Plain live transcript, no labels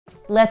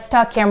Let's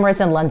talk cameras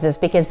and lenses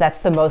because that's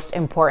the most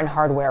important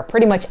hardware.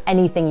 Pretty much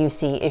anything you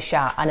see is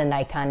shot on a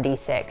Nikon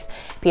D6.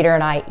 Peter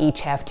and I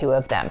each have 2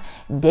 of them.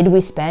 Did we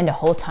spend a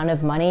whole ton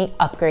of money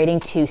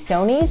upgrading to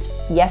Sonys?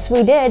 Yes,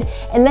 we did.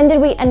 And then did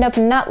we end up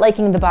not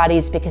liking the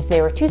bodies because they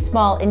were too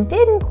small and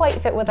didn't quite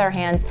fit with our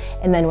hands,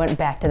 and then went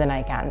back to the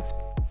Nikons?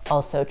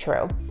 Also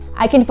true.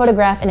 I can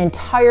photograph an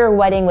entire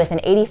wedding with an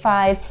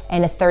 85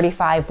 and a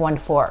 35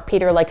 1.4.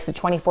 Peter likes the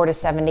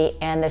 24-70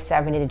 and the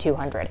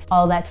 70-200.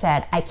 All that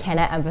said, I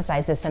cannot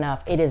emphasize this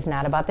enough. It is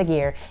not about the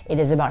gear. It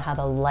is about how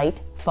the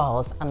light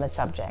falls on the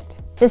subject.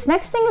 This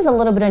next thing is a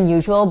little bit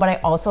unusual, but I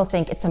also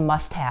think it's a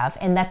must-have,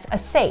 and that's a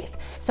safe.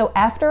 So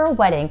after a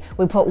wedding,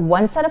 we put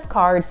one set of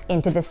cards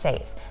into the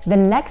safe. The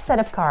next set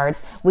of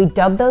cards, we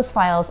dub those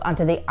files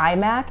onto the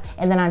iMac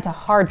and then onto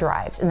hard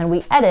drives, and then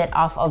we edit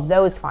off of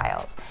those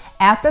files.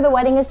 After the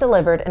wedding is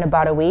delivered in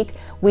about a week,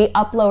 we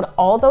upload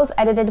all those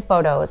edited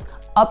photos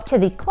up to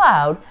the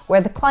cloud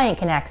where the client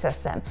can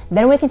access them.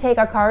 Then we can take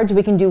our cards,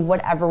 we can do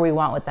whatever we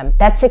want with them.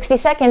 That's 60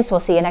 seconds.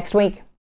 We'll see you next week.